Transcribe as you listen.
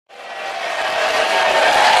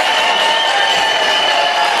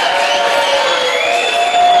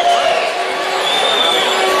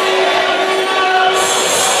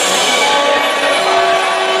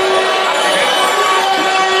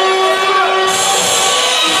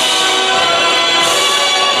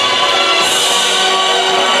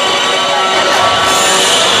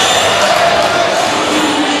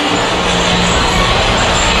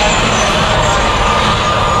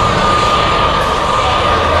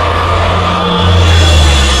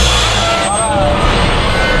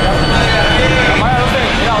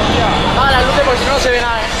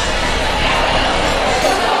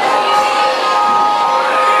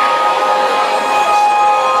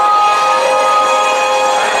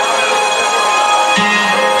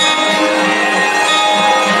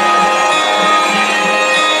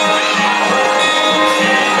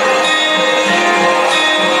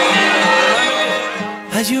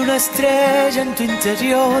estrella en tu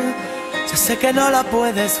interior. Ya sé que no la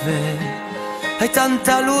puedes ver. Hay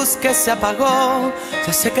tanta luz que se apagó.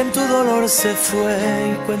 Ya sé que en tu dolor se fue.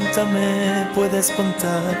 Y cuéntame, puedes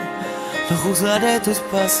contar. No juzgaré tus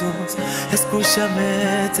pasos.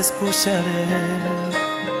 Escúchame, te escucharé.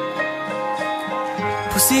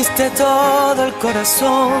 Pusiste todo el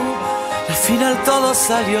corazón. Al final todo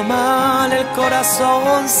salió mal. El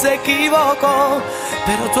corazón se equivocó.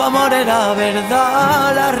 Pero tu amor era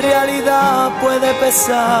verdad. La realidad puede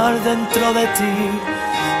pesar dentro de ti,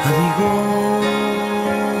 amigo.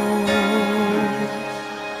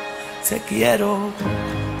 Te quiero,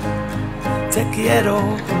 te quiero,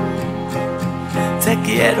 te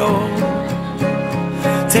quiero,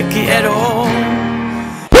 te quiero.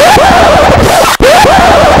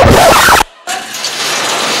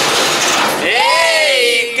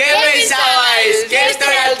 ¡Ey! ¿Qué pensabais? ¿Que esto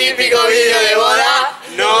era el típico vídeo de boda?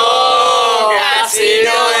 ¡No! ¡Casi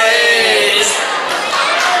no es!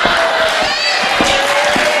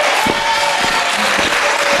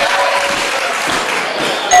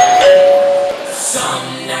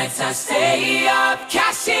 Some nights I stay up,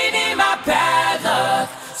 cashing in my bad luck.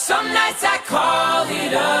 Some nights I call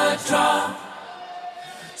it a draw.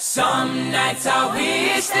 Some nights I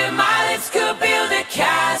wish that my lips could build a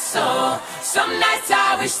castle. Some nights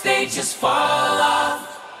I wish they just fall off.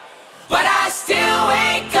 But I still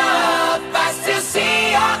wake up, I still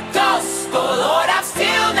see your ghost. But Lord, I'm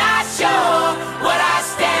still not sure what I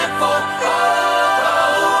stand for.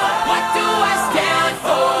 What do I stand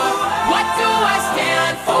for? What do I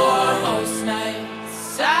stand for? Most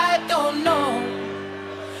nights I don't know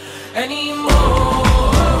anymore.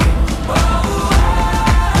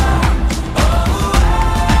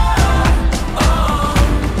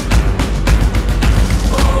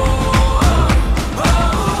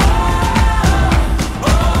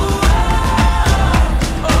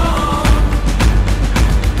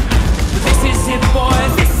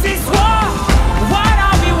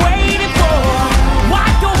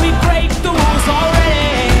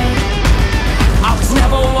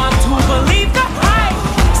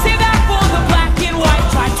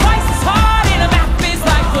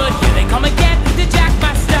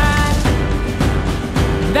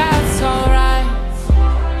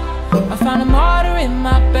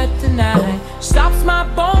 Stops my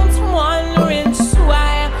bones from wondering just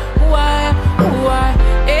why am,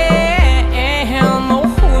 oh,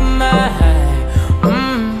 who am I?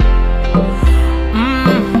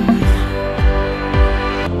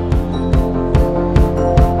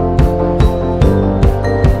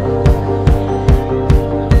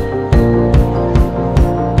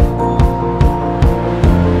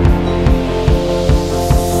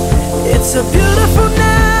 It's a